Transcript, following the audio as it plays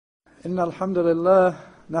إن الحمد لله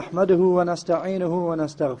نحمده ونستعينه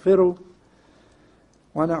ونستغفره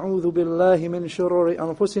ونعوذ بالله من شرور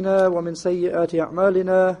أنفسنا ومن سيئات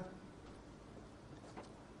أعمالنا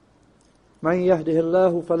من يهده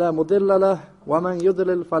الله فلا مضل له ومن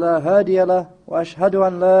يضلل فلا هادي له وأشهد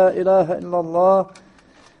أن لا إله إلا الله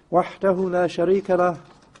وحده لا شريك له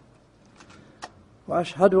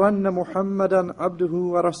وأشهد أن محمدا عبده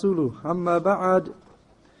ورسوله أما بعد.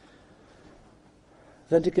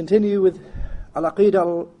 Then to continue with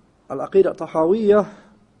Aqeedatut Tahawiyyah,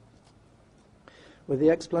 with the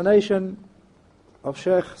explanation of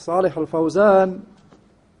Shaykh Saleh Al Fawzan,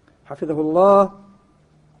 hafidhahullah.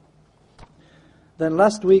 Then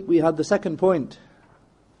last week we had the second point,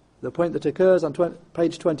 the point that occurs on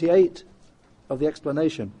page 28 of the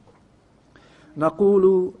explanation.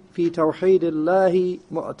 نقول في توحيد الله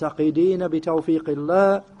معتقدين بتوفيق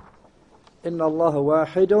الله إن الله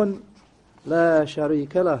واحد لا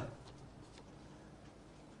شريك له.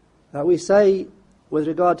 That we say with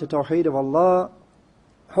regard to Tawheed of Allah,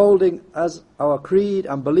 holding as our creed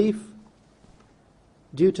and belief,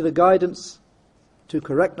 due to the guidance to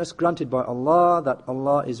correctness granted by Allah, that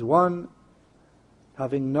Allah is one,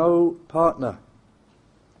 having no partner.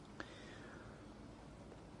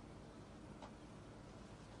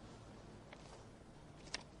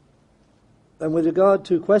 And with regard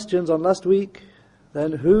to questions on last week,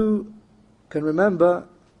 then who can remember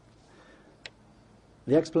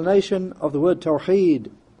the explanation of the word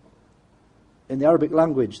Tawheed in the Arabic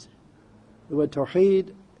language? The word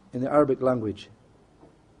Tawheed in the Arabic language.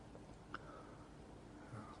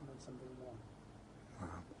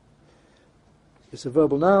 It's a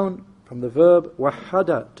verbal noun from the verb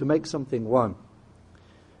wahada, to make something one.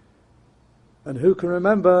 And who can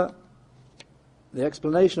remember the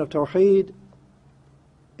explanation of Tawheed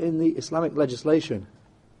in the Islamic legislation?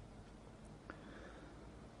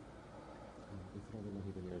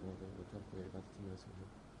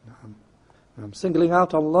 I'm singling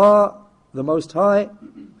out Allah, the Most High,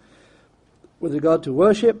 with regard to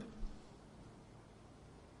worship,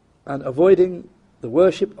 and avoiding the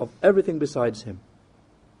worship of everything besides Him.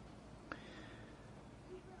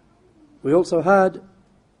 We also had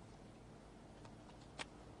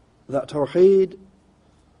that Tawheed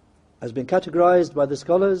has been categorized by the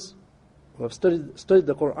scholars who have studied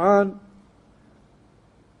the Quran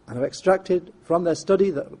and have extracted from their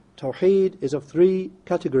study that Tawheed is of three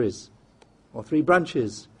categories, or three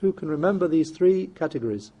branches. Who can remember these three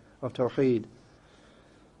categories of Tawheed?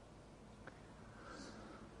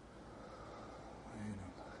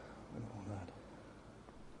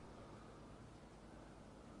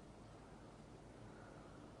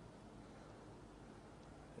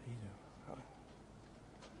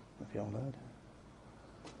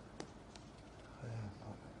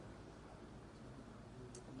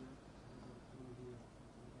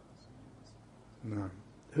 No.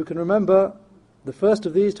 Who can remember the first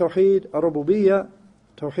of these, Tawheed al-Rububiyyah,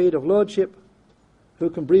 Tawheed of Lordship? Who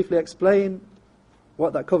can briefly explain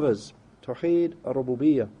what that covers? Tawheed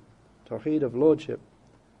al-Rububiyyah, Tawheed of Lordship.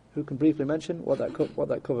 Who can briefly mention what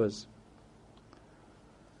that covers?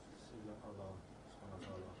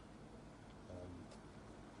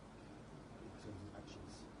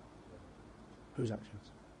 Whose actions?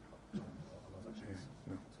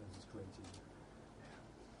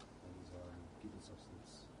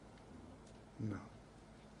 No.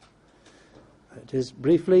 It is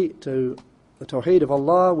briefly to the Tawheed of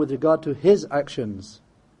Allah with regard to His actions,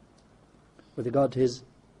 with regard to His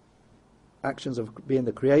actions of being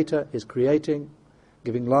the Creator, His creating,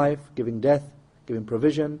 giving life, giving death, giving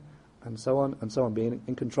provision, and so on, being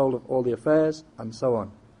in control of all the affairs, and so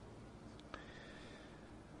on.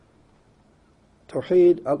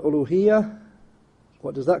 Tawheed al-Uluhiyyah,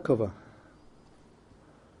 what does that cover?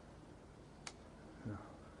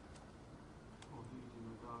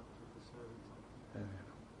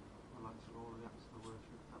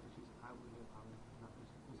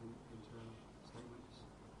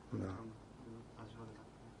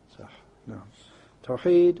 No.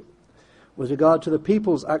 Tawheed with regard to the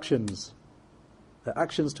people's actions, their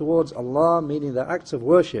actions towards Allah, meaning their acts of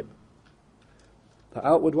worship, the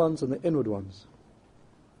outward ones and the inward ones.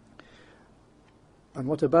 And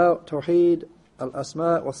what about Tawheed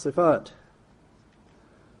al-Asma' wal-Sifat?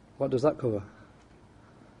 What does that cover?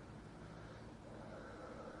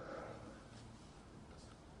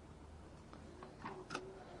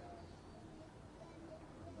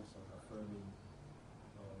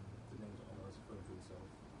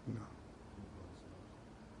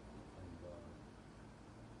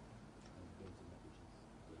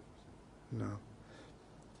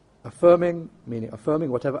 affirming, meaning affirming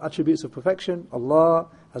whatever attributes of perfection Allah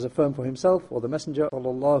has affirmed for himself, or the Messenger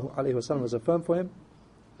sallallahu alaihi wasallam has affirmed for him,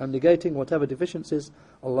 and negating whatever deficiencies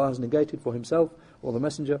Allah has negated for himself, or the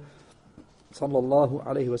Messenger sallallahu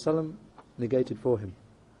alaihi wasallam negated for him.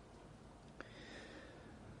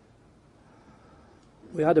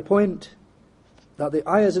 We had a point that the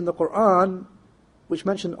ayahs in the Quran which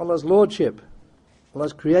mention Allah's lordship,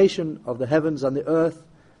 Allah's creation of the heavens and the earth,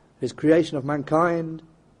 His creation of mankind,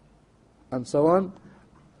 and so on,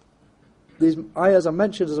 these ayahs are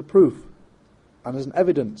mentioned as a proof and as an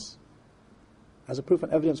evidence. As a proof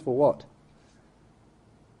and evidence for what?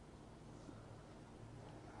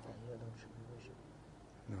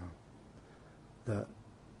 No. That,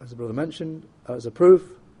 as the brother mentioned, as a proof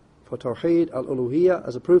for Tawheed al-Uluhiyyah,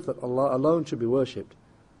 as a proof that Allah alone should be worshipped.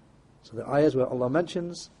 So the ayahs where Allah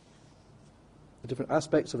mentions the different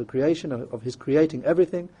aspects of the creation, of His creating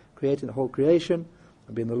everything, creating the whole creation,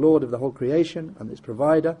 and being the Lord of the whole creation, and its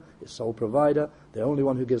provider, its sole provider, the only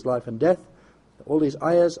one who gives life and death. All these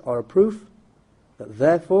ayahs are a proof that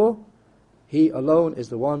therefore He alone is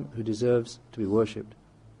the one who deserves to be worshipped.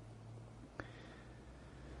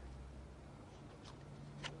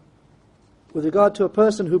 With regard to a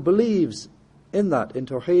person who believes in that, in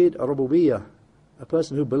Tawheed al-Rububiyyah, a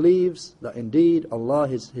person who believes that indeed Allah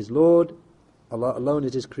is His Lord, Allah alone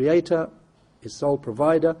is His Creator, His sole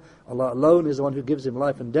provider, Allah alone is the one who gives him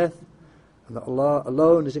life and death, and that Allah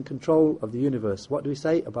alone is in control of the universe. What do we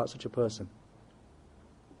say about such a person?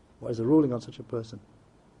 What is the ruling on such a person?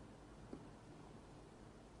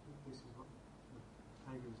 This is what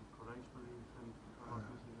the pagans of Quraysh believe, and Allah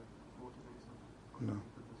fought against them. No.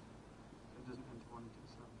 It doesn't enter one into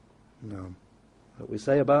Islam. No. What we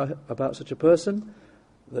say about such a person,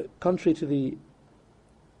 that contrary to the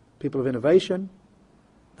people of innovation,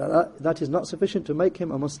 that is not sufficient to make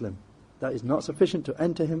him a Muslim. That is not sufficient to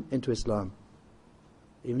enter him into Islam.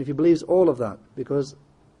 Even if he believes all of that, because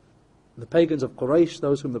the pagans of Quraysh,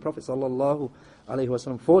 those whom the Prophet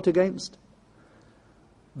ﷺ fought against,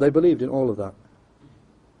 they believed in all of that.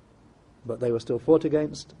 But they were still fought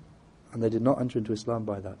against, and they did not enter into Islam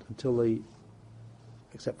by that, until they,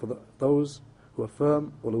 except for those who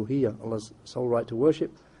affirm uluhiyyah, Allah's sole right to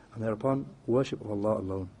worship, and thereupon worship of Allah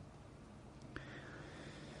alone.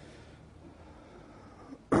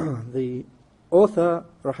 The author,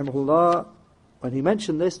 rahimahullaah, when he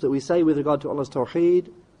mentioned this, that we say with regard to Allah's Tawheed,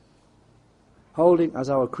 holding as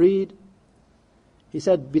our creed, he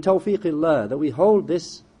said, bitawfiqillah, that we hold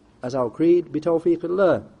this as our creed,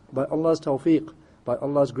 bitawfiqillah, by Allah's tawfiq, by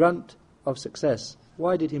Allah's grant of success.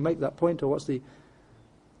 Why did he make that point, or what's the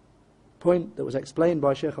point that was explained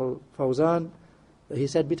by Shaykh al Fawzan, that he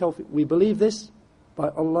said, we believe this by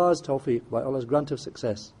Allah's tawfiq, by Allah's grant of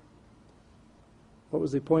success. What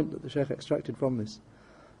was the point that the Shaykh extracted from this?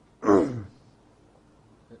 It's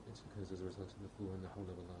because as a result of the full and the whole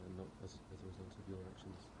of Allah, and not as a result of your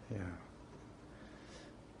actions.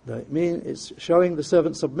 Yeah. It's showing the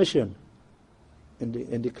servant's submission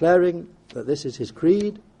in declaring that this is his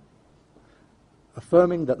creed,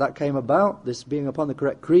 affirming that came about, this being upon the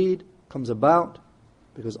correct creed comes about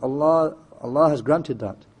because Allah has granted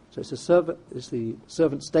that. So it's the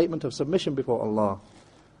servant's statement of submission before Allah.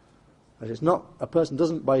 And it's not, a person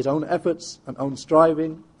doesn't by his own efforts and own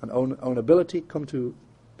striving and own ability come to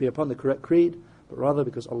be upon the correct creed, but rather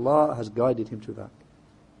because Allah has guided him to that.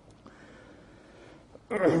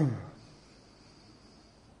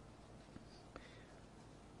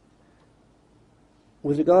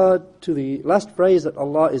 With regard to the last phrase, that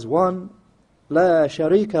Allah is one, la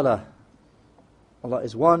sharika lah, Allah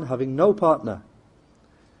is one, having no partner.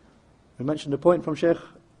 We mentioned a point from Shaykh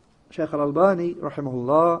al Albaani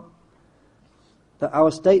rahimahullah, that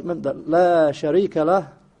our statement that la sharika lah,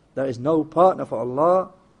 there is no partner for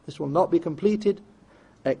Allah, this will not be completed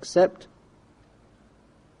except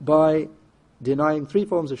by denying three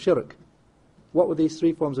forms of shirk. What were these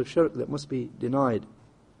three forms of shirk that must be denied?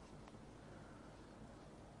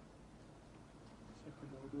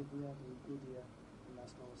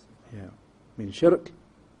 Yeah, shirk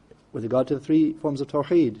with regard to the three forms of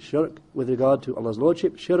Tawheed, shirk with regard to Allah's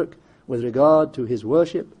Lordship, shirk with regard to His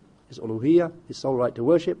worship, His uluhiyyah, His sole right to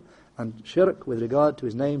worship, and shirk with regard to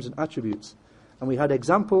His names and attributes. And we had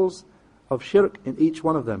examples of shirk in each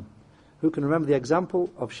one of them. Who can remember the example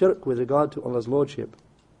of shirk with regard to Allah's Lordship?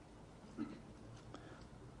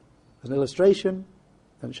 As an illustration,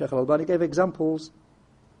 and Shaykh al Albaani gave examples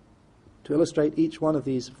to illustrate each one of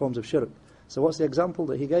these forms of shirk. So what's the example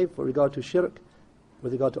that he gave for regard to shirk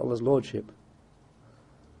with regard to Allah's Lordship?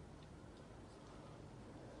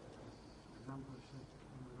 Example of shirk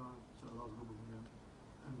in regard to Allah's rububiyyah,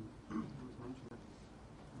 and it was mentioned that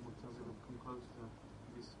the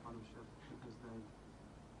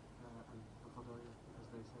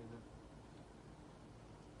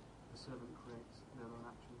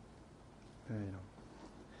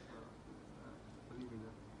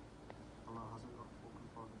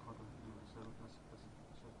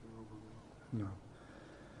No.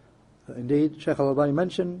 Indeed, Shaykh al Albaani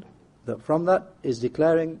mentioned that from that is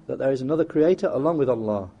declaring that there is another creator along with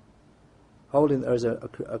Allah, holding there is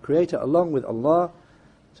a creator along with Allah,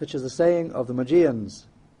 such as the saying of the Magians,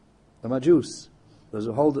 the Majus, those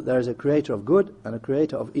who hold that there is a creator of good and a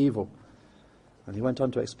creator of evil. And he went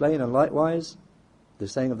on to explain, and likewise the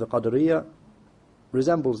saying of the Qadariyah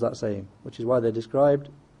resembles that saying, which is why they're described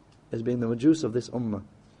as being the Majus of this ummah.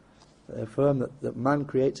 They affirm that man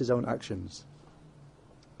creates his own actions.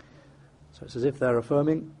 So it's as if they're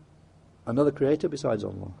affirming another creator besides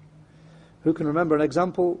Allah. Who can remember an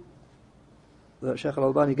example that Shaykh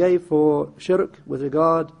al Albaani gave for shirk with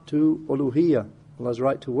regard to uluhiyyah, Allah's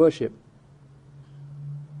right to worship?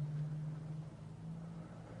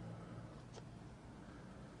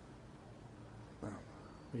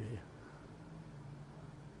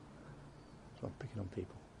 So I'm picking on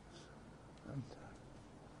people.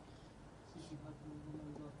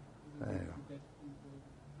 There you go.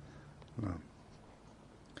 No.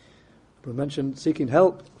 We mentioned seeking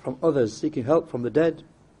help from others, seeking help from the dead,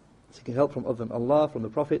 seeking help from other than Allah, from the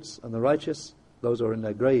prophets and the righteous, those who are in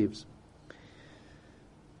their graves.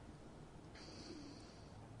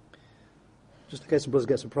 Just in case some brothers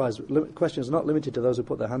get surprised, questions are not limited to those who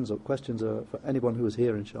put their hands up. Questions are for anyone who is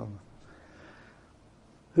here, inshallah.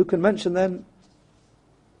 Who can mention then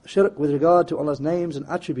shirk with regard to Allah's names and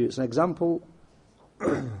attributes? An example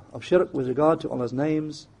of shirk with regard to Allah's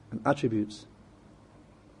names and attributes.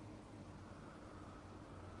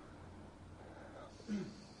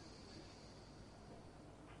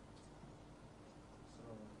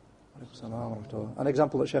 An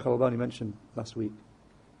example that Shaykh al Albaani mentioned last week.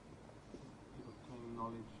 People claim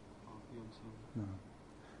knowledge of the unseen. No.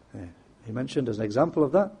 Yeah. He mentioned as an example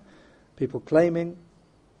of that, people claiming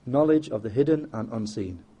knowledge of the hidden and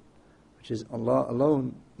unseen, which is Allah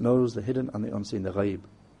alone knows the hidden and the unseen, the ghaib.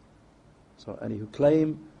 So any who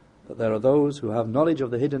claim that there are those who have knowledge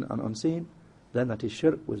of the hidden and unseen, then that is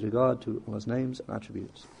shirk with regard to Allah's names and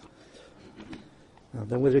attributes. Now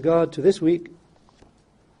then, with regard to this week,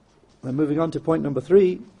 then moving on to point number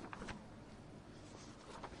 3,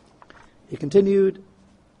 he continued,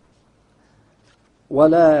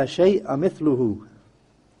 وَلَا شَيْءَ مِثْلُهُ,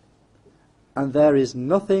 and there is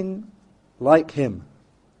nothing like him.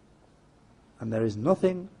 And there is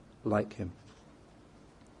nothing like him.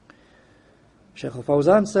 Shaykh al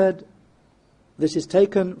Fawzan said, this is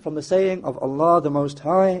taken from the saying of Allah the Most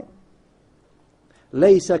High,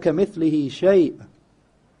 لَيْسَ كَمِثْلِهِ شَيْءٍ,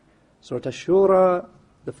 Surah Ash-Shura,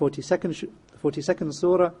 the 42nd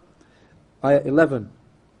surah, ayah 11.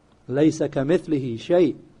 لَيْسَ كَمِثْلِهِ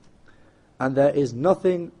شَيْءٍ, and there is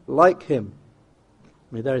nothing like him.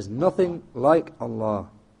 I mean, there is nothing like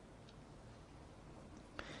Allah.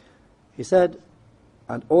 He said,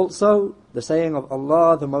 and also the saying of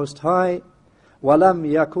Allah the Most High, وَلَمْ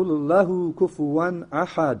يَكُلْ لَهُ كُفُوًا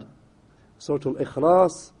أَحَدٍ, Surah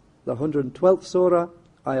Al-Ikhlas, the 112th surah,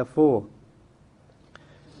 ayah 4.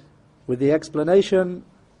 With the explanation,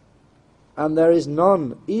 and there is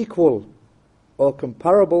none equal or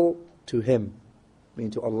comparable to him,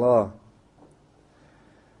 meaning to Allah.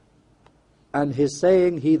 And his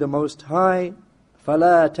saying, He the Most High,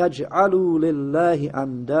 فَلَا تَجْعَلُوا لِلَّهِ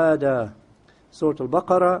أَنْدَادًا, Surah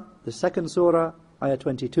Al-Baqarah, the 2nd surah, ayah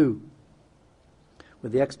 22.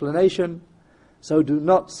 With the explanation, so do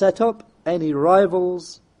not set up any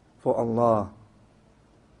rivals for Allah.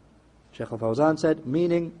 Shaykh al Fawzan said,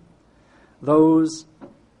 meaning those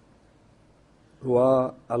who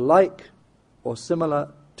are alike or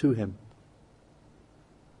similar to him.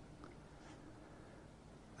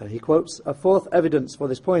 And he quotes a fourth evidence for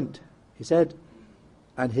this point. He said,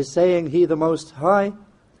 and his saying, He the Most High,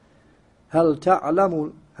 هَلْ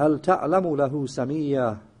تَعْلَمُ لَهُ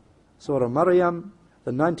سَمِيًّا, Surah Maryam,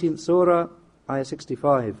 the 19th surah, ayah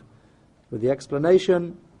 65. With the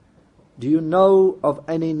explanation, do you know of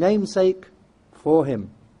any namesake for him?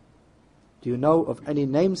 Do you know of any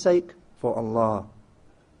namesake for Allah?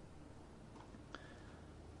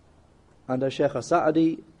 And as Shaykh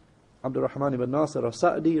Sa'di, Abdul Rahman ibn Nasir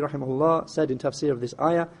al-Sa'di, rahimahullaah, said in tafsir of this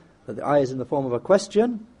ayah, that the ayah is in the form of a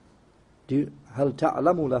question. هَلْ تَعْلَمُ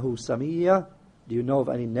لَهُ سَمِيًّا, do you know of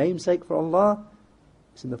any namesake for Allah?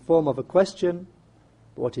 It's in the form of a question,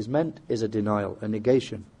 but what is meant is a denial, a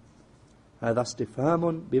negation. هَذَا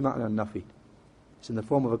اسْتِفْهَامٌ بِمَعْنَى النَّفِي. It's in the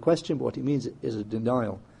form of a question, but what it means is a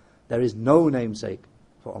denial. There is no namesake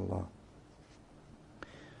for Allah.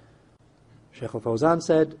 Shaykh al Fawzan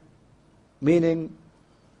said, meaning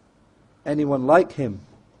anyone like him,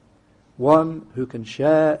 one who can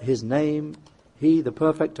share his name, He the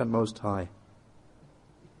Perfect and Most High.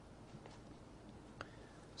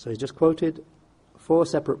 So he's just quoted 4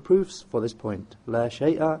 separate proofs for this point. La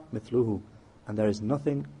shay'a mithluhu, and there is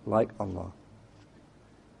nothing like Allah.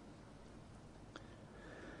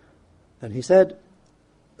 Then he said,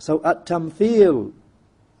 so at-tamtheel,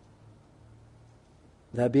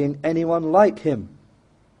 there being anyone like him,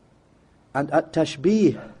 and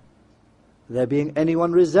at-tashbeeh, there being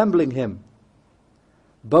anyone resembling him,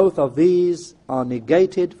 both of these are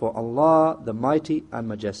negated for Allah, the Mighty and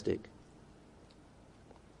Majestic.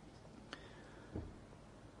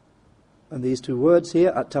 And these 2 words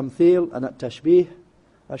here, at-tamtheel and at-tashbeeh,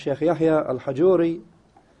 Shaykh Yahya al-Hajuri,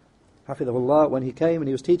 hafidhahullah, when he came and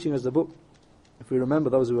he was teaching us the book, if we remember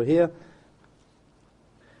those who were here,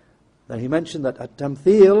 then he mentioned that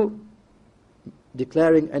at-tamtheel,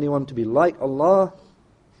 declaring anyone to be like Allah,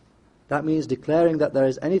 that means declaring that there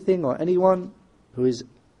is anything or anyone who is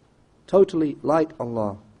totally like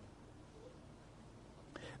Allah.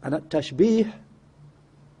 And at-tashbeeh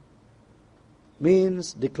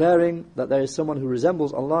means declaring that there is someone who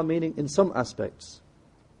resembles Allah, meaning in some aspects.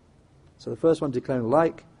 So the first one, declaring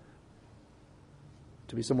like,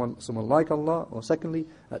 to be someone like Allah, or secondly,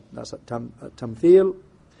 that's at-tamtheel,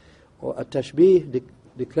 or at-tashbeeh,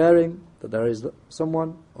 declaring that there is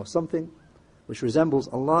someone or something which resembles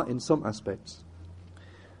Allah in some aspects.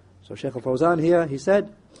 So Shaykh al Fawzan here, he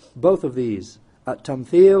said, both of these,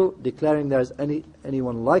 at-tamtheel, declaring there is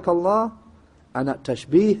anyone like Allah, and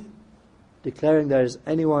at-tashbeeh, declaring there is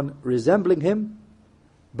anyone resembling him,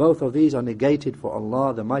 both of these are negated for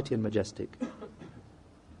Allah, the Mighty and Majestic.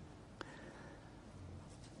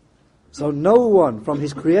 So no one from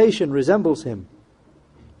His creation resembles Him.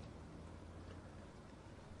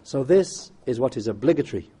 So this is what is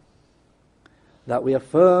obligatory, that we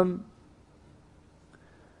affirm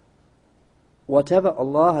whatever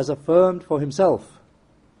Allah has affirmed for Himself,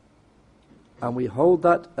 and we hold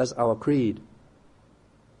that as our creed.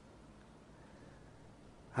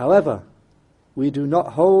 However, we do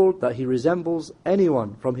not hold that He resembles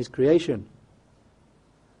anyone from His creation,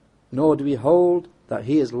 nor do we hold that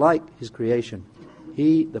He is like His creation,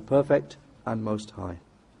 He the Perfect and Most High.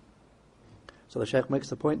 So the Shaykh makes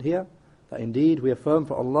the point here that indeed we affirm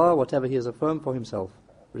for Allah whatever He has affirmed for Himself.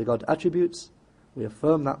 With regard to attributes, we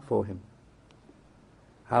affirm that for Him.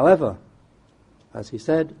 However, as he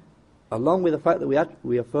said, along with the fact that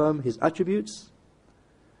we affirm His attributes,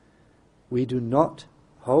 we do not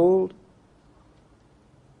hold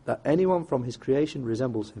that anyone from His creation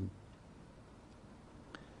resembles Him.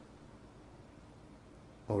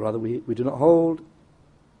 Or rather, we do not hold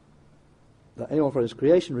that anyone from His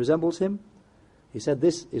creation resembles Him. He said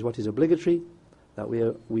this is what is obligatory, that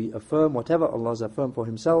we affirm whatever Allah has affirmed for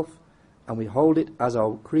Himself, and we hold it as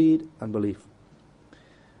our creed and belief.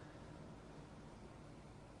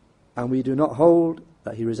 And we do not hold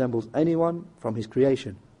that He resembles anyone from His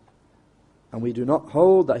creation. And we do not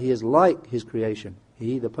hold that He is like His creation,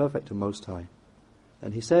 He the Perfect and Most High.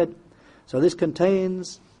 And he said, so this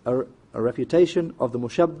contains a refutation of the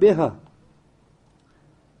mushabbihah.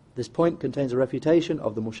 This point contains a refutation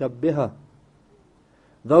of the mushabbihah.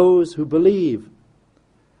 Those who believe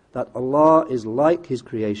that Allah is like His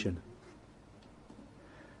creation.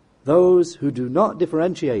 Those who do not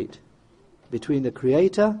differentiate between the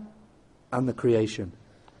Creator and the creation.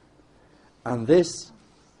 And this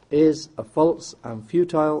is a false and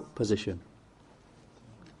futile position.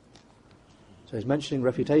 So he's mentioning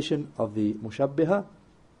refutation of the mushabbihah,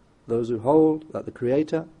 those who hold that the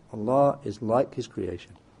Creator, Allah, is like His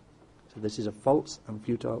creation. So this is a false and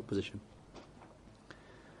futile position.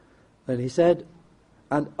 Then he said,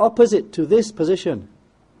 and opposite to this position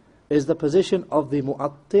is the position of the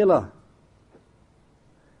attilah,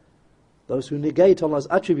 those who negate Allah's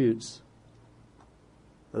attributes,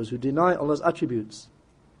 those who deny Allah's attributes.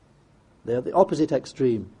 They are the opposite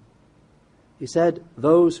extreme. He said,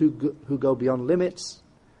 those who go beyond limits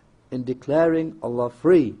in declaring Allah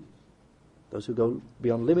free, those who go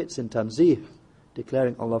beyond limits in tanzih,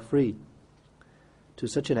 declaring Allah free, to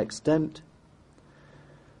such an extent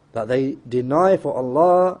that they deny for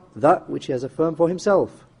Allah that which He has affirmed for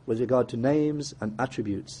Himself with regard to names and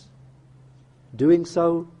attributes, doing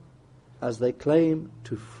so as they claim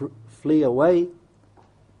to flee away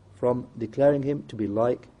from declaring Him to be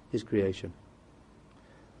like His creation.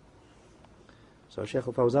 So Shaykh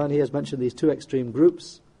al Fawzan here has mentioned these 2 extreme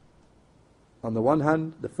groups. On the one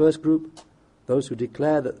hand, the first group, those who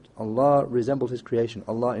declare that Allah resembles His creation,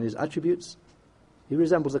 Allah in His attributes, He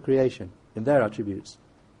resembles the creation in their attributes.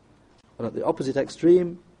 And at the opposite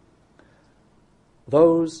extreme,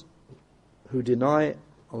 those who deny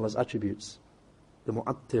Allah's attributes, the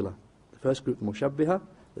attilah. The first group, the mushabbihah,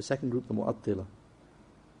 the second group, the attilah.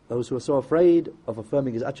 Those who are so afraid of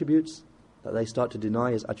affirming His attributes that they start to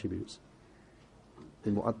deny His attributes.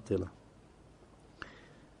 The Mu'attilah.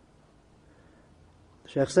 The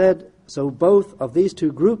Shaykh said, so both of these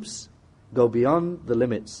two groups go beyond the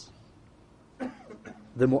limits.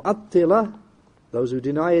 The Mu'attilah, those who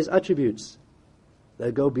deny His attributes,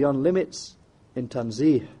 they go beyond limits in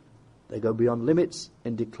tanzih. They go beyond limits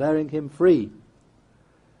in declaring Him free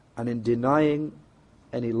and in denying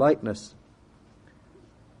any likeness.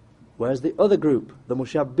 Whereas the other group, the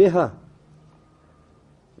mushabbihah,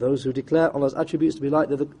 those who declare Allah's attributes to be like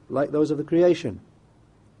those of the creation,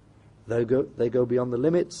 they go beyond the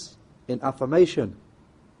limits in affirmation.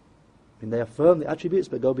 I mean, they affirm the attributes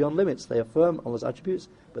but go beyond limits. They affirm Allah's attributes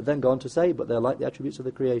but then go on to say, but they're like the attributes of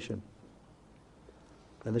the creation.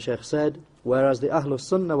 And the Shaykh said, whereas the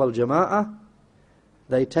Ahlus-Sunnah wal-Jamaa,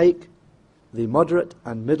 they take the moderate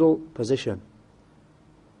and middle position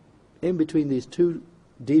in between these two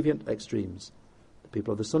deviant extremes. The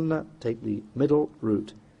people of the Sunnah take the middle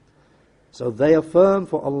route. So they affirm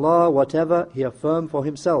for Allah whatever He affirmed for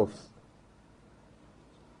Himself,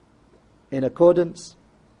 in accordance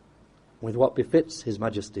with what befits His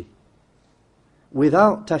Majesty,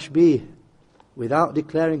 without tashbeeh, without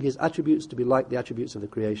declaring His attributes to be like the attributes of the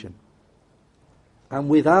creation, and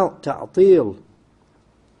without teel,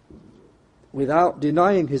 without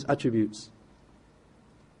denying His attributes,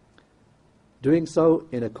 doing so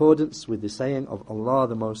in accordance with the saying of Allah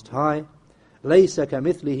the Most High, لَيْسَ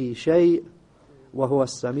كَمِثْلِهِ شَيْءٍ وَهُوَ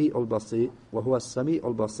السَّمِيعُ الْبَصِيرُ وَهُوَ السَّمِيعُ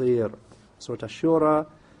الْبَصِيرُ. Surah Ash-Shura,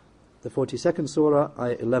 the 42nd Surah,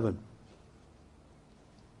 Ayah 11.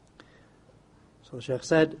 So the Shaykh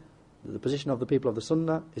said that the position of the people of the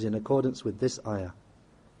Sunnah is in accordance with this ayah.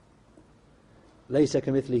 لَيْسَ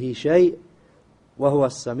كَمِثْلِهِ شَيْءٍ وَهُوَ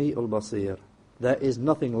السَّمِيعُ الْبَصِيرُ. There is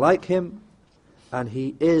nothing like Him, and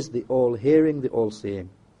He is the all-hearing, the all-seeing.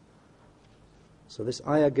 So this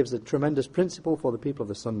ayah gives a tremendous principle for the people of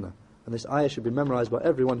the Sunnah. And this ayah should be memorized by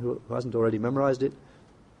everyone who hasn't already memorized it,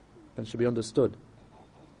 and should be understood.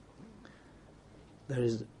 There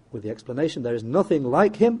is, with the explanation, there is nothing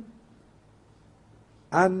like Him,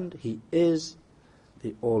 and He is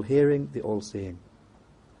the all-hearing, the all-seeing.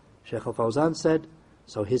 Shaykh al Fawzan said,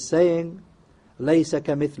 so his saying, لَيْسَ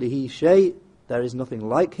كَمِثْلِهِ شَيْءٍ, there is nothing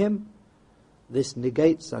like Him, this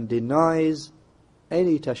negates and denies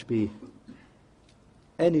any tashbeeh,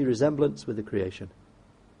 any resemblance with the creation.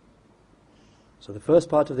 So the first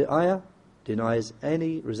part of the ayah denies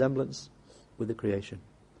any resemblance with the creation.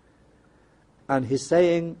 And his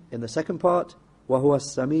saying in the second part, وَهُوَ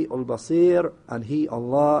السَّمِيعُ الْبَصِيرُ, and He,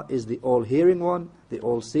 Allah, is the all-hearing one, the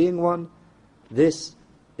all-seeing one, this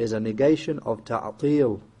is a negation of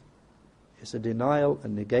teel. It's a denial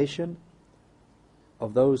and negation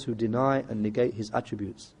of those who deny and negate His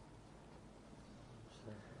attributes.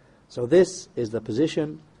 So this is the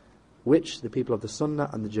position which the people of the Sunnah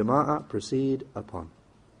and the Jama'ah proceed upon.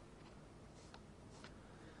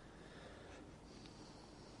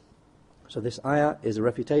 So this ayah is a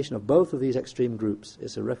refutation of both of these extreme groups.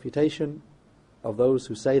 It's a refutation of those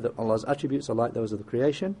who say that Allah's attributes are like those of the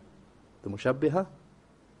creation, the mushabbihah,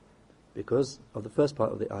 because of the first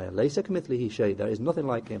part of the ayah. لَيْسَ كَمِثْلِهِ شَيْءٍ, there is nothing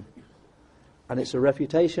like Him. And it's a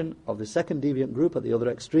refutation of the second deviant group at the other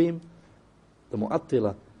extreme, the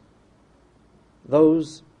mu'attilah,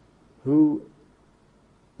 those who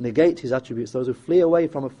negate His attributes, those who flee away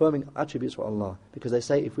from affirming attributes for Allah, because they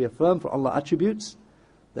say if we affirm for Allah attributes,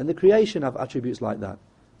 then the creation have attributes like that.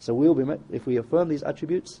 So we'll be if we affirm these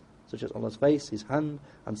attributes, such as Allah's face, His hand,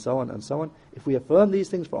 and so on, if we affirm these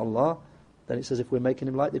things for Allah, then it's as if we're making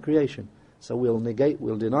Him like the creation. So we'll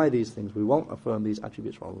deny these things, we won't affirm these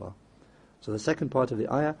attributes for Allah. So the second part of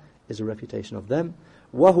the ayah is a refutation of them.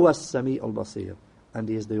 وَهُوَ السَّمِيعُ الْبَصِيرُ, and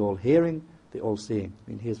He is the all-hearing, the all-seeing. I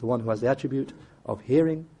mean, He is the one who has the attribute of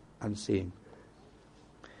hearing and seeing.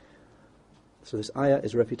 So this ayah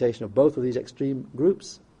is a refutation of both of these extreme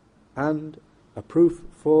groups and a proof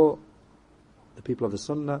for the people of the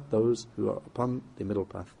Sunnah, those who are upon the middle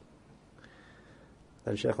path.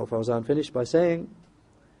 Then Shaykh al Fawzan finished by saying,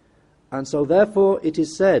 and so therefore it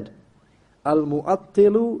is said,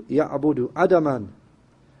 Al-Mu'attilu ya'budu adaman,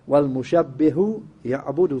 wal-mushabbihu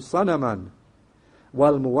ya'budu sanaman,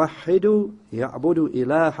 wal-muwahhidu ya'budu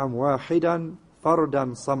ilahan wahidan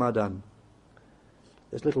fardan samadan.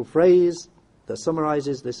 This little phrase that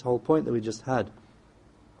summarizes this whole point that we just had,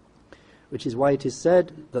 which is why it is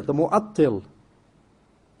said that the mu'attil,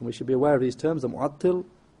 and we should be aware of these terms, the mu'attil,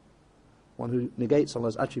 one who negates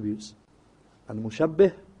Allah's attributes, and the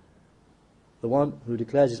mushabbih, the one who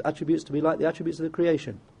declares His attributes to be like the attributes of the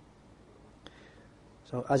creation.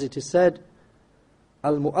 So as it is said,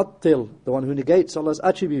 al-mu'attil, the one who negates Allah's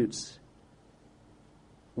attributes,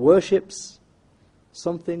 worships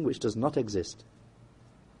something which does not exist.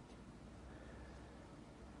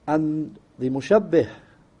 And the mushabbih,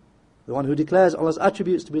 the one who declares Allah's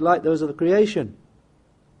attributes to be like those of the creation,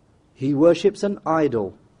 he worships an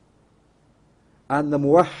idol. And the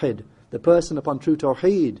muwahhid, the person upon true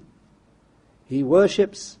tawheed, he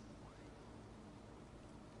worships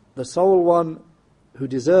the sole one who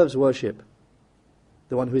deserves worship,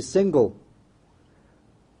 the one who is single,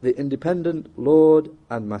 the independent Lord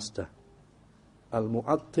and Master.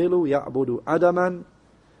 Al-mu'attilu ya'budu adaman,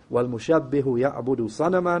 wal-mushabbihu ya'budu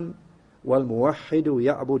sanaman, wal-muwahhidu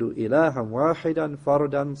ya'budu ilahan wahidan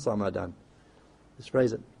fardan samadan. This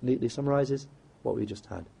phrase neatly summarizes what we just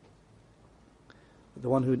had. The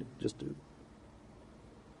one who, just to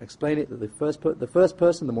explain it, that the first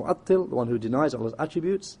person, the mu'attil, the one who denies Allah's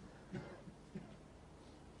attributes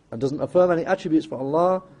and doesn't affirm any attributes for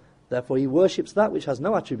Allah, therefore he worships that which has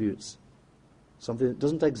no attributes, something that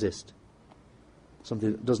doesn't exist,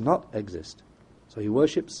 something that does not exist. So he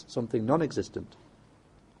worships something non-existent.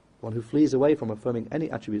 One who flees away from affirming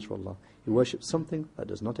any attributes for Allah, he worships something that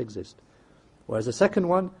does not exist. Whereas the second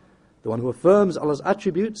one, the one who affirms Allah's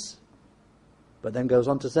attributes, but then goes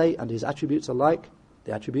on to say, and his attributes are like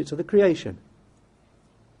the attributes of the creation,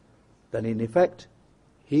 then in effect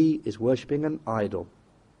he is worshipping an idol,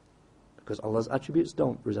 because Allah's attributes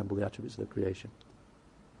don't resemble the attributes of the creation.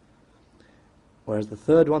 Whereas the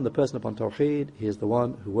third one, the person upon tawheed, he is the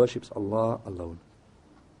one who worships Allah alone.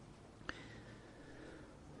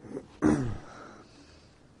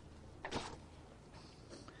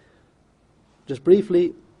 Just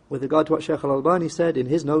briefly, with regard to what Shaykh al Albaani said in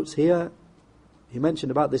his notes here, he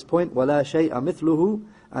mentioned about this point, وَلَا شَيْءَ مِثْلُهُ,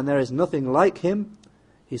 and there is nothing like him.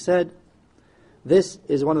 He said, this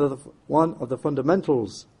is one of the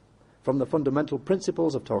fundamentals, from the fundamental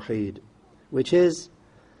principles of Tawheed, which is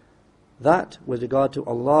that with regard to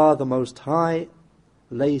Allah the Most High,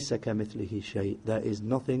 لَيْسَ كَمِثْلِهِ شَيْءٍ, there is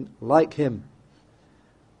nothing like him.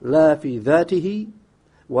 لَا فِي ذَاتِهِ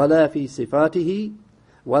وَلَا فِي صِفَاتِهِ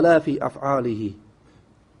وَلَا فِي أَفْعَالِهِ,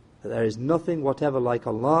 there is nothing whatever like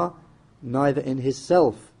Allah, neither in his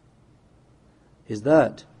self, his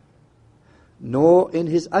that, nor in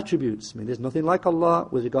his attributes. I mean, there's nothing like Allah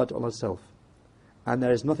with regard to Allah's self. And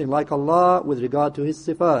there is nothing like Allah with regard to his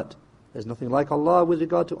sifat. There's nothing like Allah with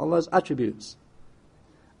regard to Allah's attributes.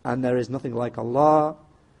 And there is nothing like Allah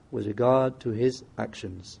with regard to his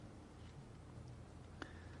actions.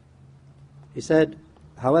 He said,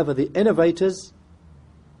 however, the innovators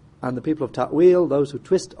and the people of ta'weel, those who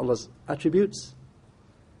twist Allah's attributes,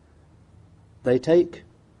 they take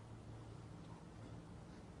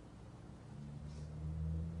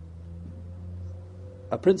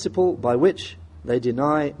a principle by which they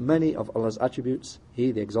deny many of Allah's attributes,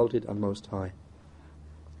 He the Exalted and Most High.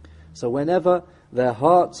 So whenever their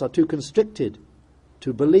hearts are too constricted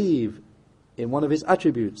to believe in one of His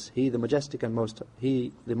attributes, He the Majestic and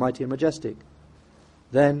He the Mighty and Majestic,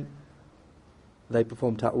 then they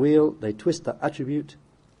perform ta'weel, they twist that attribute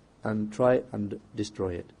and try and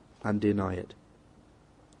destroy it and deny it.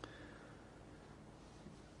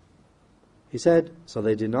 He said, so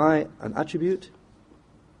they deny an attribute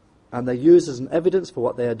and they use as an evidence for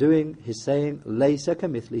what they are doing his saying, لَيْسَ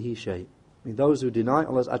كَمِثْلِهِ شَيْءٍ. I mean, those who deny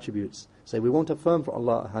Allah's attributes say, we won't affirm for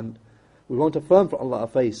Allah a hand, we won't affirm for Allah a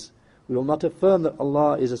face, we will not affirm that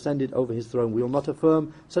Allah is ascended over His throne, we will not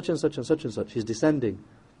affirm such and such and such and such, He's descending.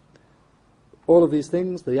 All of these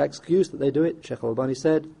things, the excuse that they do it, Shaykh al Albaani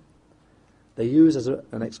said, they use as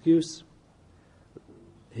an excuse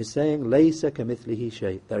his saying, لَيْسَ كَمِثْلِهِ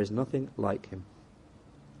شَيْءٍ, there is nothing like Him.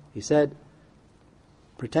 He said,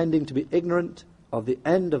 pretending to be ignorant of the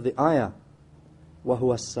end of the ayah, وَهُوَ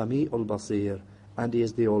السَّمِيعُ الْبَصِيرُ, and He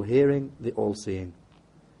is the all-hearing, the all-seeing.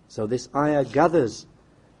 So this ayah gathers,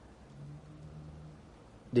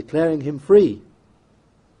 declaring Him free,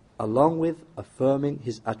 along with affirming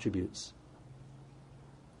His attributes.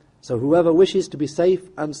 So whoever wishes to be safe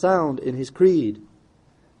and sound in his creed,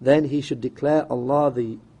 then he should declare Allah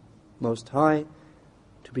the Most High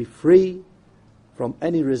to be free from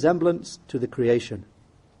any resemblance to the creation,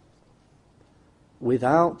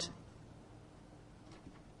 without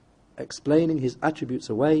explaining His attributes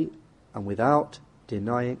away and without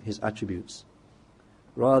denying His attributes.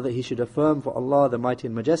 Rather, he should affirm for Allah the Mighty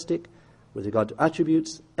and Majestic, with regard to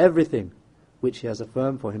attributes, everything which He has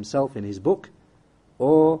affirmed for Himself in His book,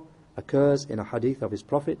 or occurs in a hadith of His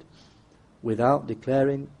Prophet, without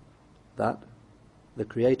declaring that the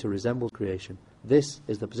Creator resembles creation. This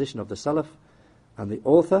is the position of the Salaf, and the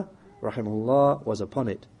author, rahimahullaah, was upon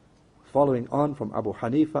it, following on from Abu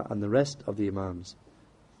Hanifa and the rest of the Imams.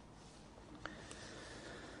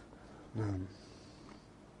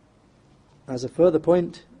 as a further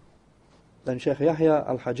point, then Shaykh Yahya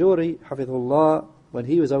al-Hajuri, hafidhullah, when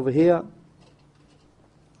he was over here,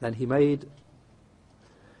 then he made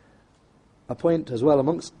a point as well.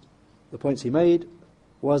 Amongst the points he made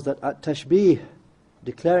was that at-tashbeeh,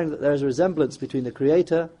 declaring that there is a resemblance between the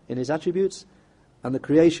Creator in His attributes and the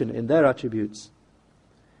creation in their attributes.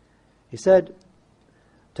 He said,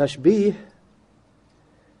 tashbeeh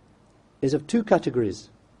is of two categories.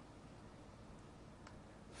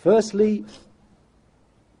 Firstly,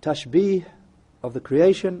 tashbeeh of the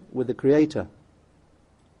creation with the Creator.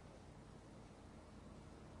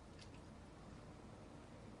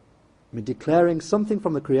 I mean, declaring something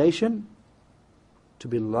from the creation to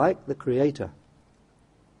be like the Creator.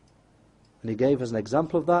 And he gave us an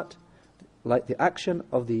example of that, like the action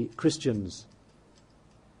of the Christians.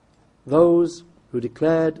 Those who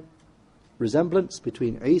declared resemblance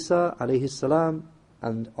between Isa alayhi salam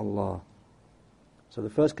and Allah. So the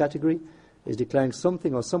first category is declaring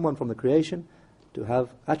something or someone from the creation to have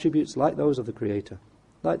attributes like those of the Creator,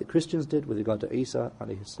 like the Christians did with regard to Isa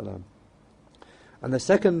alayhi salam. And the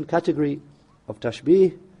second category of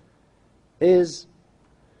tashbeeh is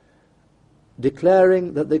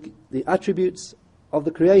declaring that the attributes of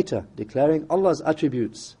the Creator, declaring Allah's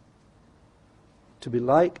attributes to be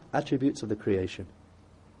like attributes of the creation.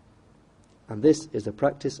 And this is the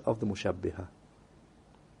practice of the mushabbihah.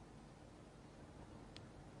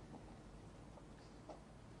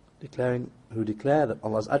 Who declare that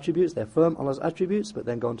Allah's attributes, they affirm Allah's attributes, but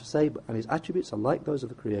then go on to say, and His attributes are like those of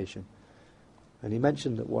the creation. And he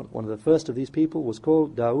mentioned that one of the first of these people was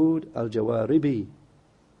called Dawood al-Jawaribi,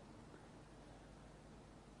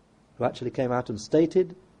 who actually came out and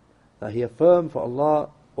stated that he affirmed for Allah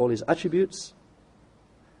all His attributes,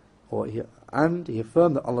 and he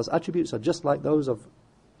affirmed that Allah's attributes are just like those of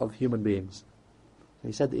human beings.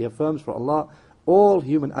 And he said that he affirms for Allah all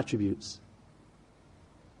human attributes,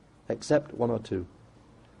 except one or two.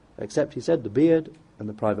 Except, he said, the beard and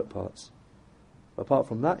the private parts. Apart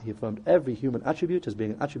from that, he affirmed every human attribute as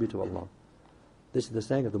being an attribute of Allah. This is the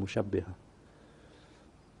saying of the mushabbihah.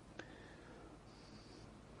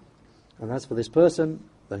 And as for this person,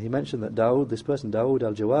 then he mentioned that this person Dawood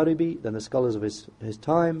al-Jawaribi, then the scholars of his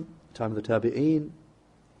time of the Tabi'een,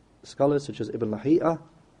 scholars such as Ibn Lahiyah,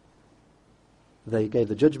 they gave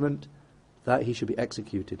the judgment that he should be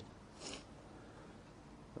executed.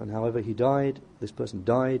 And however he died, this person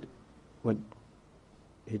died when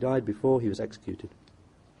he died before he was executed.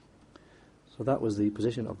 So that was the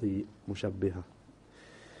position of the mushabbihah.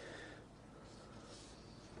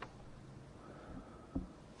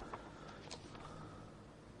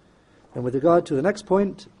 And with regard to the next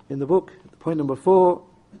point in the book, point number 4,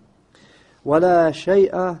 وَلَا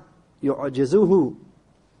شَيْءَ يُعْجِزُهُ,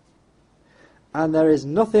 and there is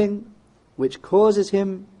nothing which causes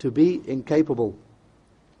him to be incapable.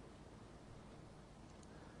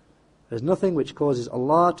 There's nothing which causes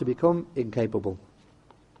Allah to become incapable.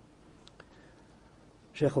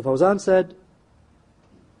 Shaykh al Fawzan said,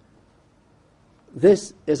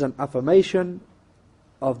 this is an affirmation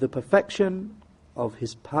of the perfection of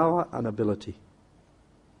His power and ability.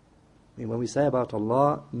 I mean, when we say about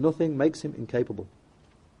Allah, nothing makes Him incapable,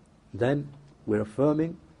 then we're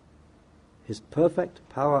affirming His perfect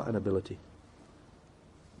power and ability.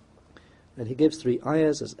 And he gives 3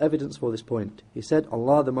 ayahs as evidence for this point. He said,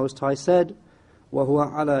 Allah the Most High said,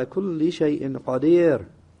 وَهُوَ عَلَى كُلِّ شَيْءٍ قَدِيرٌ,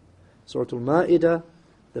 Surah Al-Ma'idah,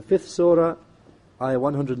 the 5th surah, ayah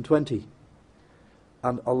 120.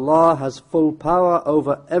 And Allah has full power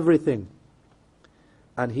over everything.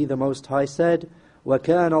 And He the Most High said,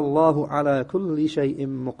 وَكَانَ اللَّهُ عَلَى كُلِّ شَيْءٍ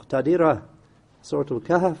مُقْتَدِرًا, Surah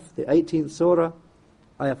Al-Kahf, the 18th surah,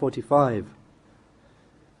 ayah 45.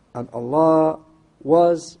 And Allah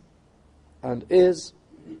was and is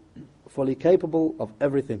fully capable of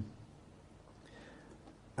everything.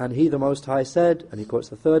 And He the Most High said, and he quotes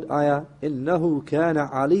the 3rd ayah, إِنَّهُ كَانَ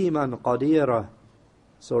عَلِيمًا قَدِيرًا,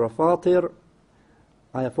 Surah Fatir,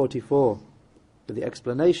 ayah 44, with the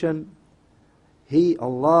explanation, He,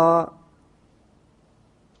 Allah,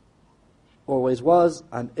 always was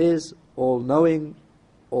and is all-knowing,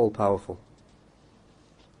 all-powerful.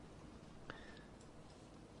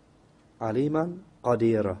 Aliman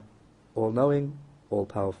Qadira, all-knowing,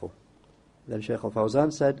 all-powerful. Then Shaykh al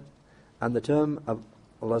Fawzan said, and the term of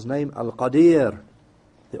Allah's name, Al-Qadir,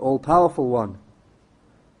 the all-powerful one.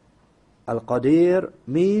 Al-Qadir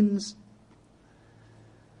means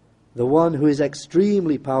the one who is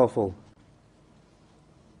extremely powerful.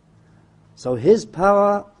 So His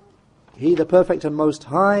power, He the Perfect and Most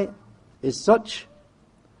High, is such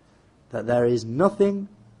that there is nothing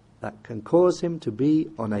that can cause Him to be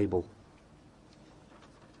unable.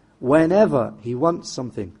 whenever He wants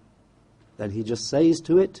something, then He just says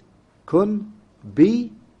to it, kun,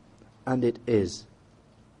 be, and it is.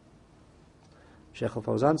 Shaykh al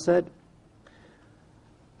Fawzan said,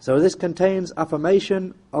 so this contains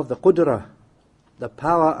affirmation of the qudrah, the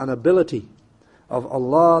power and ability of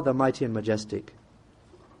Allah the Mighty and Majestic.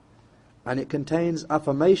 And it contains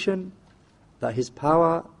affirmation that His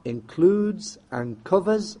power includes and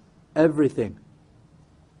covers everything.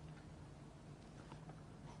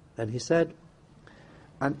 Then he said,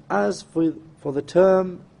 and as for the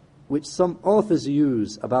term which some authors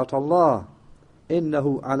use about Allah,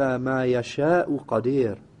 إِنَّهُ عَلَى مَا يَشَاءُ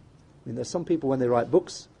قَدِيرٌ. I mean, there's some people when they write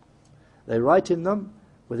books, they write in them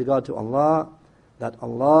with regard to Allah that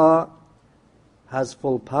Allah has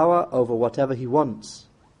full power over whatever He wants.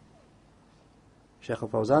 Shaykh al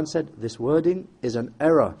Fawzan said this wording is an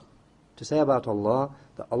error to say about Allah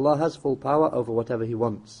that Allah has full power over whatever He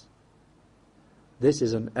wants. This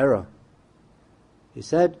is an error. He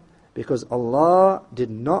said, because Allah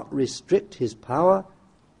did not restrict His power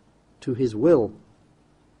to His will.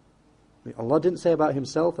 I mean, Allah didn't say about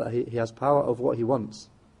Himself that he has power over what He wants.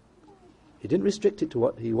 He didn't restrict it to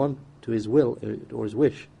what He wants, to His will or His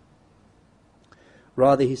wish.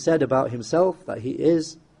 Rather, He said about Himself that He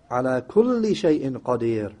is ala kulli shay'in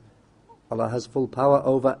qadir. Allah has full power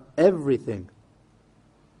over everything.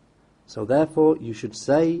 So therefore, you should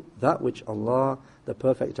say that which Allah, the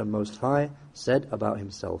Perfect and Most High, said about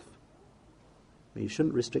Himself. You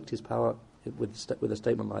shouldn't restrict His power with a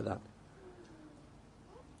statement like that.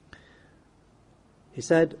 He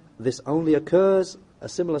said, this only occurs, a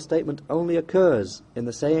similar statement only occurs in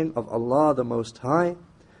the saying of Allah the Most High,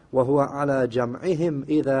 وَهُوَ عَلَى جَمْعِهِمْ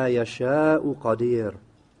إِذَا يَشَاءُ قَدِيرٌ.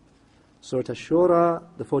 Surah Ash-Shura,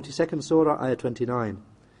 the 42nd Surah, Ayah 29,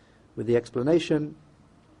 with the explanation,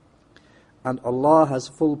 and Allah has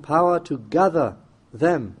full power to gather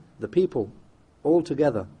them, the people, all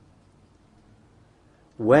together,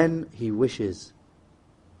 when He wishes.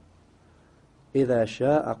 إِذَا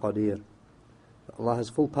شَاءَ قَدِيرٌ. Allah has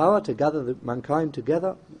full power to gather the mankind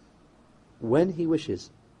together when He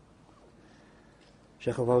wishes.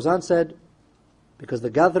 Shaykh al Fawzan said, because the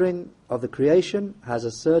gathering of the creation has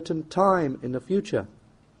a certain time in the future,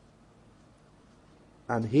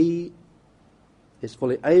 and He is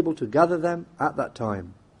fully able to gather them at that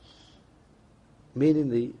time, meaning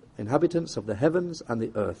the inhabitants of the heavens and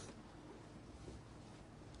the earth.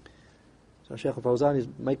 So Shaykh al Fawzan is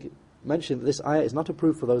mentioning that this ayah is not a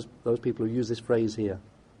proof for those people who use this phrase here.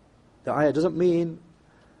 The ayah doesn't mean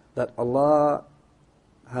that Allah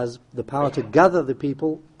has the power to gather the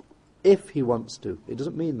people if He wants to. It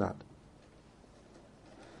doesn't mean that.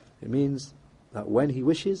 It means that when He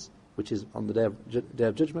wishes, which is on the day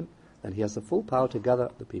of judgment, then He has the full power to gather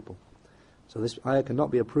the people. So this ayah cannot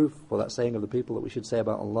be a proof for that saying of the people that we should say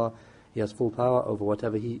about Allah, He has full power over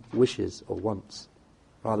whatever He wishes or wants.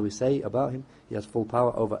 Rather, we say about Him, He has full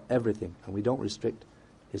power over everything, and we don't restrict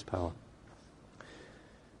His power.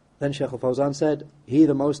 Then Shaykh al Fawzan said, He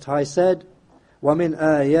the Most High said, وَمِنْ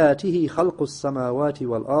آيَاتِهِ خَلْقُ السَّمَاوَاتِ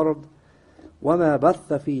وَالْأَرْضِ وَمَا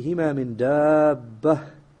بَثَّ فِيهِمَا مِنْ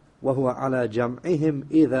دَابَّةٍ وَهُوَ عَلَى جَمْعِهِمْ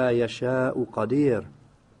إِذَا يَشَاءُ قَدِيرٌ.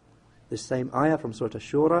 This same ayah from Surah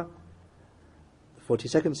Ash-Shura,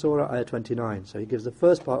 42nd Surah, Ayah 29. So he gives the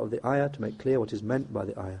first part of the ayah to make clear what is meant by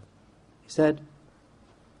the ayah. He said,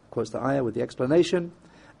 quotes the ayah with the explanation,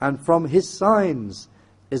 and from His signs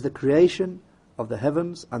is the creation of the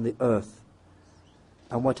heavens and the earth,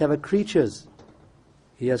 and whatever creatures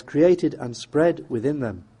He has created and spread within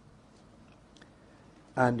them.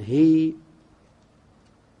 And He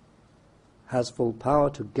has full power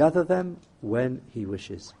to gather them when He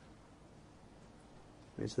wishes.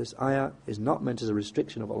 So this ayah is not meant as a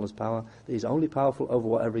restriction of Allah's power, that He's only powerful over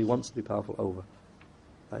whatever He wants to be powerful over.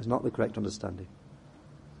 That is not the correct understanding.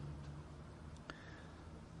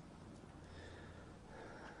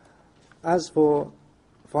 As for,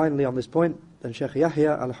 finally on this point, then Shaykh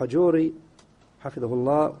Yahya al-Hajuri,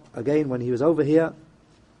 hafidhahullah, again when he was over here,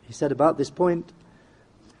 he said about this point,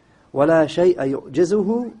 وَلَا شَيْءَ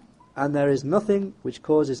يُعْجِزُهُ, and there is nothing which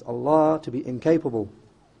causes Allah to be incapable.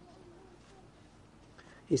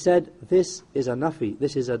 He said, this is a nafi,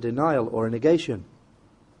 this is a denial or a negation.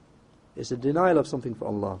 It's a denial of something for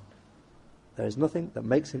Allah. There is nothing that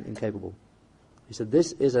makes Him incapable. He said,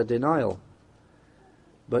 this is a denial.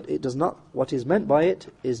 But it does not, what is meant by it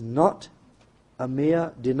is not a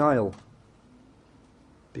mere denial.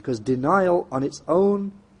 Because denial on its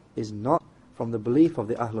own is not from the belief of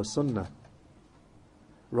the Ahlus-Sunnah.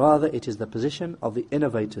 Rather, it is the position of the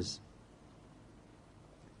innovators.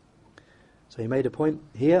 So he made a point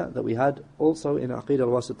here that we had also in Aqeedah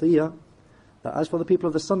al-Wasitiyah, that as for the people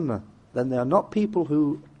of the Sunnah, then they are not people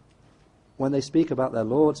who, when they speak about their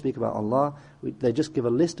Lord, speak about Allah, they just give a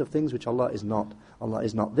list of things which Allah is not. Allah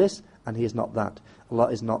is not this, and He is not that. Allah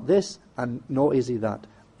is not this, and nor is He that.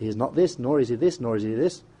 He is not this, nor is He this, nor is He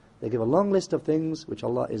this. They give a long list of things which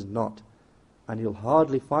Allah is not. And you'll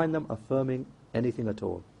hardly find them affirming anything at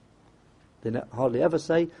all. They hardly ever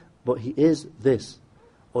say, but He is this,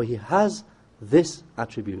 or He has this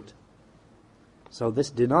attribute. So this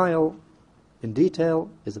denial in detail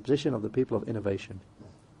is the position of the people of innovation.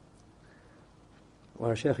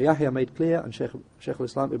 Where Shaykh Yahya made clear, and Shaykh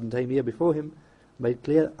al Ibn Taymiyyah before him made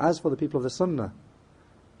clear, as for the people of the Sunnah,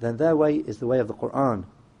 then their way is the way of the Qur'an,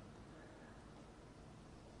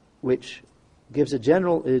 which gives a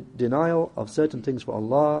general denial of certain things for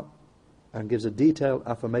Allah and gives a detailed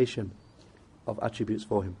affirmation of attributes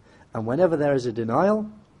for Him. And whenever there is a denial,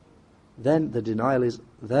 then the denial is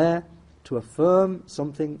there to affirm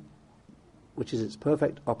something which is its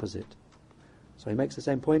perfect opposite. So he makes the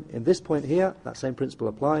same point. In this point here, that same principle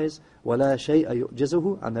applies. وَلَا شَيْءَ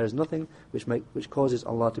يُعْجِزُهُ, and there is nothing which causes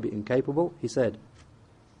Allah to be incapable, he said.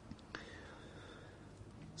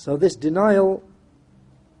 So this denial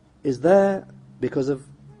is there because of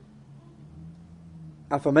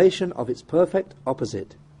affirmation of its perfect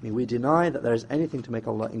opposite. I mean, we deny that there is anything to make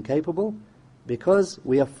Allah incapable because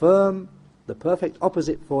we affirm the perfect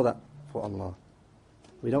opposite for that, for Allah.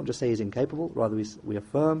 We don't just say He's incapable, rather we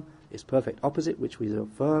affirm His perfect opposite, which we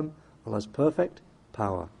affirm Allah's perfect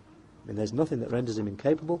power. I mean, there's nothing that renders Him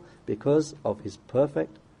incapable because of His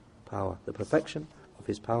perfect power, the perfection of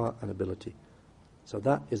His power and ability. So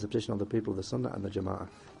that is the position of the people of the Sunnah and the Jama'ah.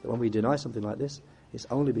 That when we deny something like this, it's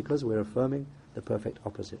only because we're affirming the perfect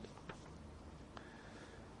opposite.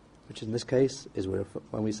 Which in this case is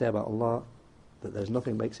when we say about Allah that there's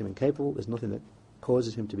nothing that makes Him incapable, there's nothing that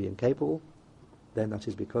causes Him to be incapable, then that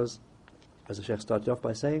is because, as the Shaykh started off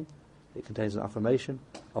by saying, it contains an affirmation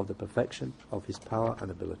of the perfection of His power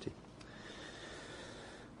and ability.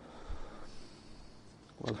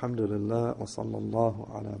 Alhamdulillah wa sallallahu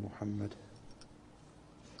ala Muhammad.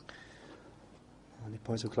 Any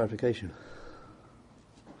points of clarification?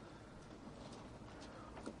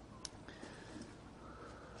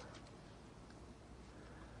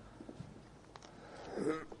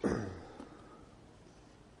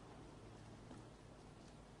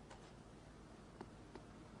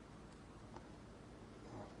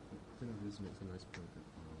 Makes a nice point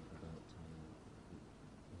about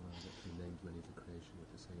Allah actually named many of the creation with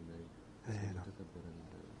the same name.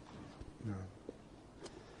 No.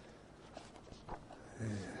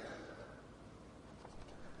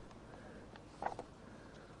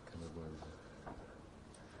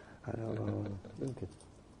 I don't know. Okay.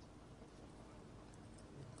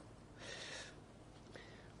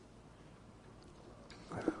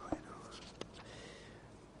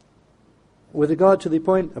 With regard to the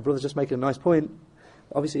point, a brother's just making a nice point.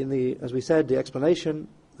 Obviously, as we said, the explanation,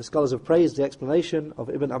 the scholars have praised the explanation of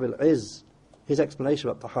Ibn Abil Izz, his explanation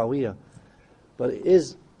about Tahaawiyyah. But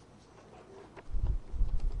it's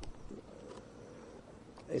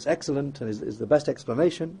excellent and is the best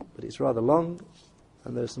explanation, but it's rather long,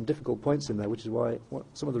 and there's some difficult points in there, which is why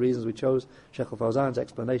some of the reasons we chose Shaykh al Fawzan's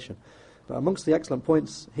explanation. But amongst the excellent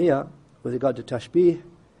points here, with regard to tashbeeh,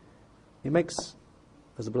 he makes,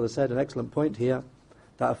 as the brother said, an excellent point here,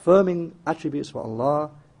 that affirming attributes for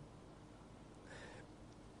Allah,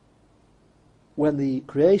 when the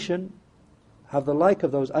creation have the like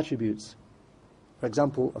of those attributes, for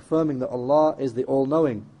example, affirming that Allah is the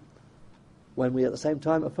all-knowing, when we at the same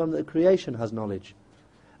time affirm that the creation has knowledge,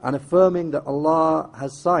 and affirming that Allah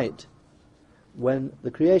has sight, when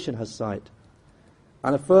the creation has sight,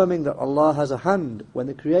 and affirming that Allah has a hand, when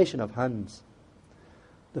the creation have hands.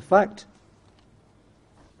 The fact,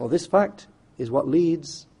 or this fact, is what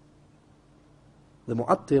leads the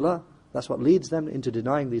attilah, that's what leads them into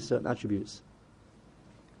denying these certain attributes.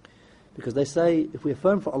 Because they say, if we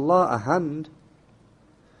affirm for Allah a hand,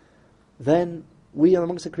 then we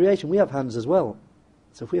amongst the creation, we have hands as well.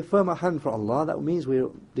 So if we affirm a hand for Allah, that means we're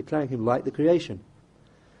declaring Him like the creation.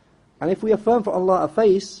 And if we affirm for Allah a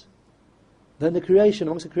face, then the creation,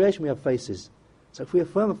 amongst the creation we have faces. So if we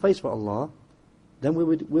affirm a face for Allah, then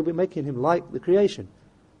we'll be making Him like the creation.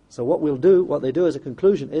 So what they do as a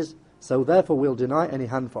conclusion is, so therefore we'll deny any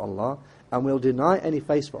hand for Allah, and we'll deny any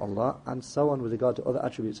face for Allah, and so on with regard to other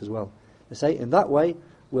attributes as well. They say, in that way,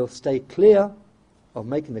 we'll stay clear of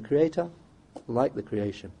making the Creator like the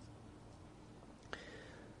creation.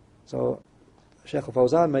 So, Shaykh al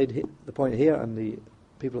Fawzan made the point here, and the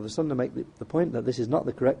people of the Sunnah make the point that this is not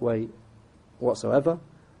the correct way whatsoever.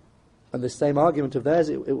 And this same argument of theirs,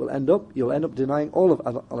 you'll end up denying all of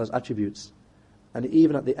Allah's attributes. And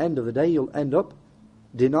even at the end of the day, you'll end up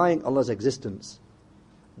denying Allah's existence.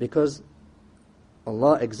 Because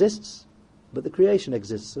Allah exists, but the creation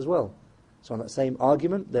exists as well. So on that same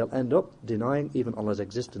argument, they'll end up denying even Allah's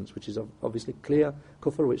existence, which is obviously clear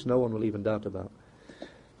kufr, which no one will even doubt about.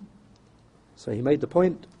 So he made the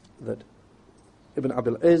point that Ibn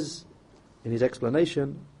Abil Izz, in his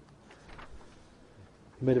explanation,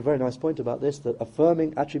 he made a very nice point about this, that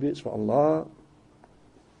affirming attributes for Allah,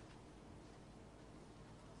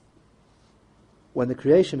 when the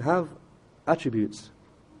creation have attributes,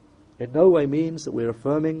 in no way means that we're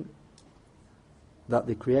affirming that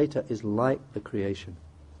the Creator is like the creation.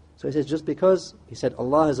 So he says, just because he said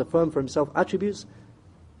Allah has affirmed for himself attributes,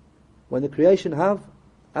 when the creation have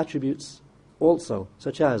attributes also,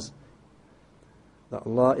 such as that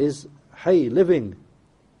Allah is Hayy, living,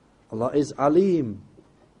 Allah is Alim,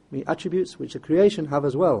 attributes which the creation have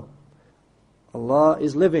as well. Allah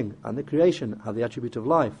is living, and the creation have the attribute of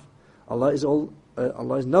life. Allah is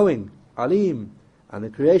knowing, Alim, and the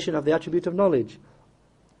creation have the attribute of knowledge.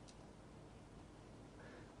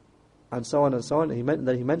 And so on and so on.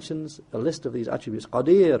 Then he mentions a list of these attributes.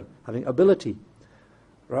 Qadir, having ability.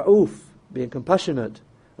 Ra'uf, being compassionate.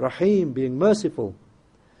 Rahim, being merciful.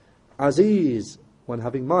 Aziz, one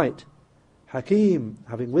having might. Hakim,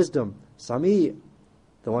 having wisdom. Sami',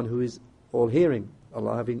 the one who is all hearing.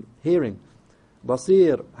 Allah having hearing.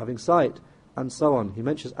 Basir, having sight. And so on. He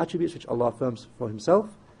mentions attributes which Allah affirms for himself,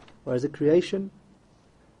 whereas the creation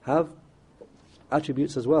have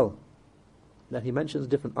attributes as well. Then he mentions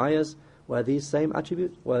different ayahs where these same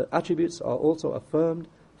attributes are also affirmed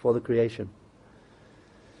for the creation.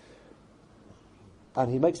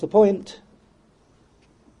 And he makes the point,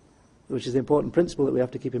 which is the important principle that we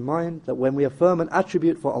have to keep in mind, that when we affirm an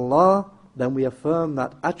attribute for Allah, then we affirm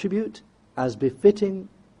that attribute as befitting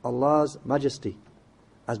Allah's majesty,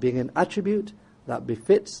 as being an attribute that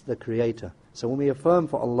befits the Creator. So when we affirm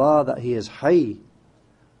for Allah that He is Hayy,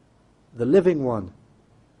 the living one,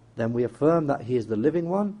 then we affirm that He is the living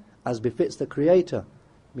one as befits the Creator.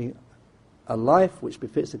 I mean, a life which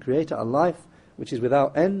befits the Creator, a life which is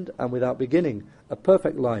without end and without beginning, a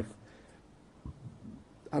perfect life.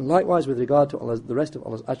 And likewise with regard to the rest of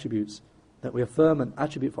Allah's attributes, that we affirm an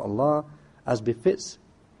attribute for Allah as befits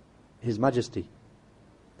His majesty.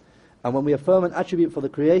 And when we affirm an attribute for the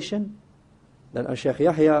creation, then Shaykh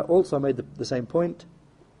Yahya also made the same point,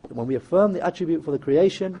 that when we affirm the attribute for the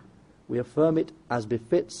creation, we affirm it as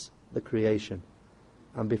befits the creation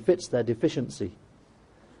and befits their deficiency.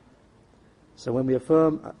 So when we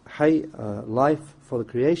affirm life for the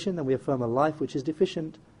creation, then we affirm a life which is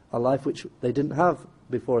deficient, a life which they didn't have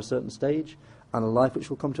before a certain stage, and a life which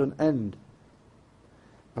will come to an end.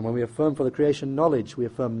 And when we affirm for the creation knowledge, we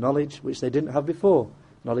affirm knowledge which they didn't have before,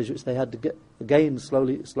 knowledge which they had to gain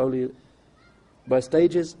slowly by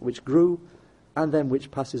stages, which grew, and then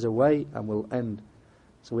which passes away and will end.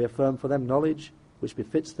 So we affirm for them knowledge which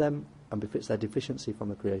befits them and befits their deficiency from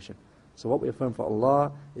the creation. So what we affirm for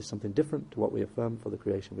Allah is something different to what we affirm for the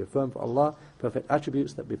creation. We affirm for Allah perfect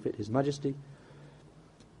attributes that befit His majesty.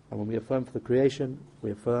 And when we affirm for the creation,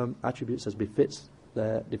 we affirm attributes as befits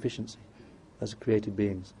their deficiency as created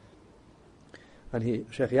beings. And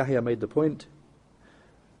Shaykh Yahya made the point,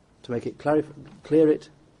 to make it clear it,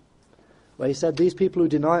 where he said these people who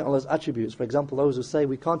deny Allah's attributes, for example those who say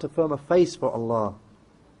we can't affirm a face for Allah,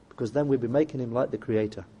 because then we'd be making Him like the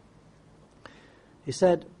Creator. He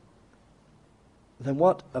said, then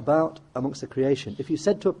what about amongst the creation? If you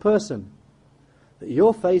said to a person that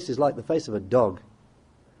your face is like the face of a dog,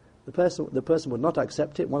 the person would not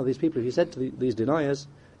accept it. One of these people, if you said to these deniers,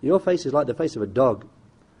 your face is like the face of a dog,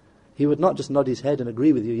 he would not just nod his head and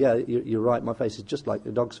agree with you, yeah, you're right, my face is just like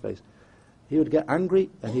the dog's face. He would get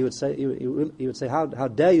angry and he would say, how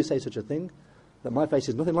dare you say such a thing, that my face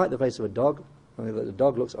is nothing like the face of a dog, only that the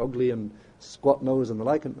dog looks ugly and squat nose and the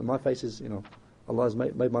like, and my face is, Allah has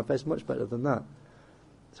made my face much better than that.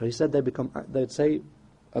 So he said they'd say,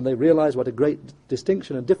 and they realize what a great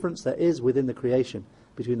distinction and difference there is within the creation,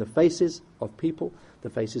 between the faces of people, the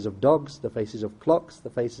faces of dogs, the faces of clocks, the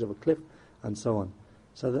faces of a cliff, and so on.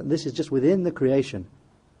 So that this is just within the creation,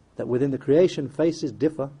 that within the creation faces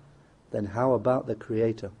differ, then how about the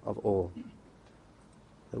Creator of all?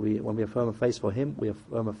 That when we affirm a face for Him, we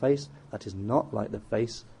affirm a face that is not like the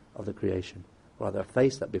face of the creation, rather a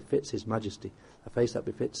face that befits His majesty, a face that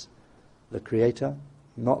befits the Creator,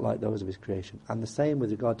 not like those of His creation. And the same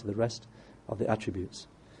with regard to the rest of the attributes.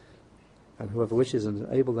 And whoever wishes and is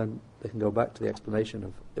able, then they can go back to the explanation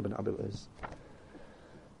of Ibn Abil Izz.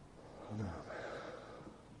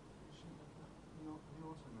 You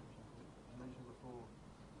also mentioned before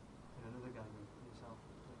in another game yourself,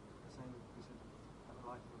 the same, you said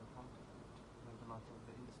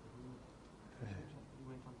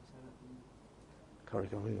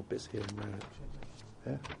corresponding bits here and there.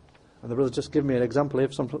 Yeah. And the brother's just given me an example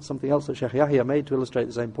of something else that Shaykh Yahya made to illustrate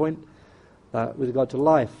the same point, that with regard to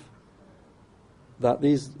life, that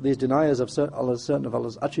these deniers of certain of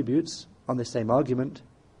Allah's attributes on this same argument,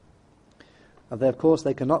 and they, of course,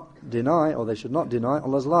 they cannot deny, or they should not deny,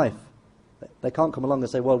 Allah's life. They can't come along and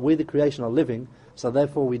say, well, we the creation are living, so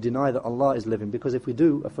therefore we deny that Allah is living, because if we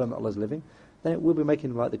do affirm that Allah is living, then it will be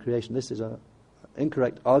making like the creation. This is an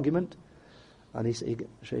incorrect argument. And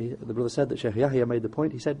the brother said that Shaykh Yahya made the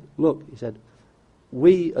point. He said, look,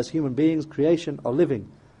 we as human beings, creation, are living,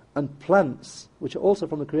 and plants, which are also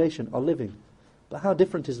from the creation, are living. But how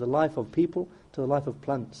different is the life of people to the life of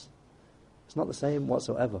plants? It's not the same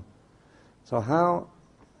whatsoever. So how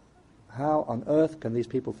on earth can these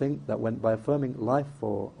people think that by affirming life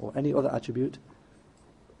or any other attribute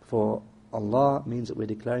for Allah means that we're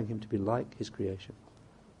declaring Him to be like His creation?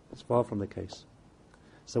 It's far from the case.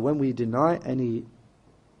 So when we deny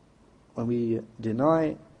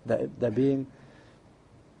that there being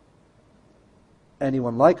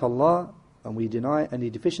anyone like Allah, and we deny any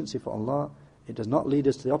deficiency for Allah, it does not lead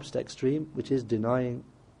us to the opposite extreme, which is denying,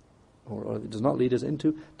 or it does not lead us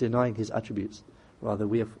into denying His attributes. Rather,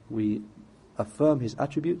 we affirm His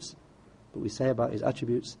attributes, but we say about His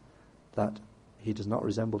attributes that He does not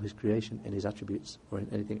resemble His creation in His attributes or in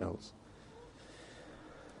anything else.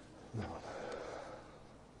 No.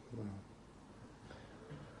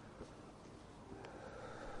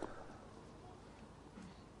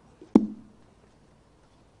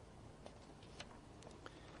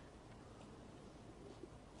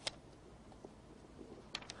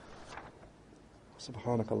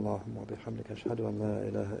 سبحانك اللهم وبحمدك أشهد أن لا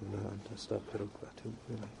إله إلا أنت أستغفرك وأتوب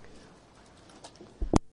إليك